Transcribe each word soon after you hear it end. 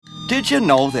Did you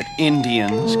know that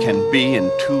Indians can be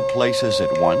in two places at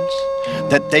once?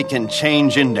 That they can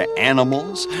change into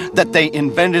animals? That they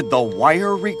invented the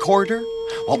wire recorder?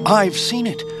 Well, I've seen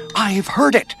it. I've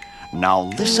heard it. Now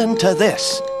listen to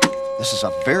this. This is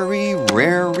a very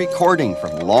rare recording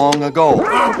from long ago.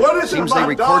 What is Seems it, they my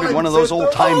recorded darling one of those sister?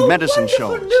 old-time medicine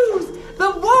shows. News!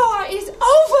 The war is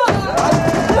over!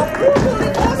 The people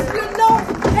in Austrian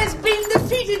North has been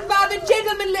defeated by the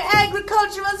gentlemanly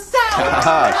agricultural South.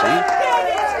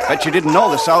 See? Bet you didn't know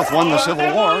the South won the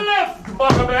Civil War.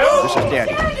 This is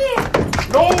Daddy.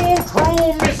 No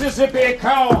true Mississippi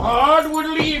cowherd would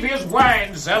leave his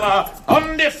wine cellar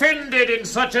undefended in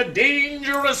such a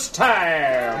dangerous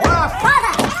time.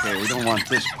 Okay, we don't want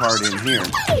this part in here.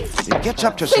 It gets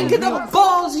up to some Think of the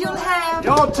balls you'll have.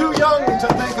 You're too young to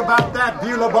think about that,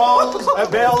 Beulah Balls,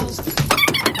 Bells.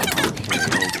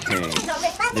 Okay.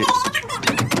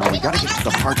 Now we gotta get to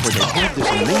the part where they have this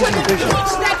amazing vision.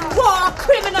 It's that war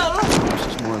criminal. This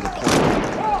is more of the play.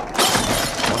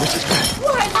 Oh, this is good.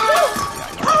 Why, look!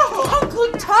 Oh, Uncle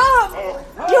Tom!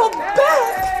 You're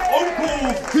back!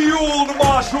 Uncle Field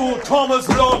Marshal Thomas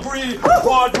Lawbury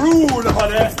Quadroon,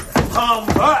 honey. I'm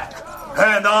back,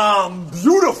 and I'm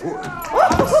beautiful.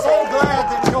 I'm so glad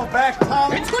that you're back,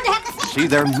 Tom. It's good to have the... See,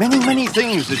 there are many, many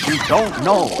things that you don't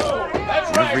know.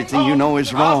 That's right, Everything you know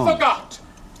is wrong. I forgot.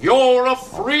 You're a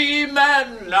free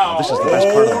man now. This is the best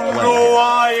part of the play. No,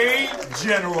 I ain't,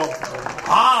 General.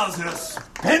 Ours is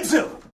expensive.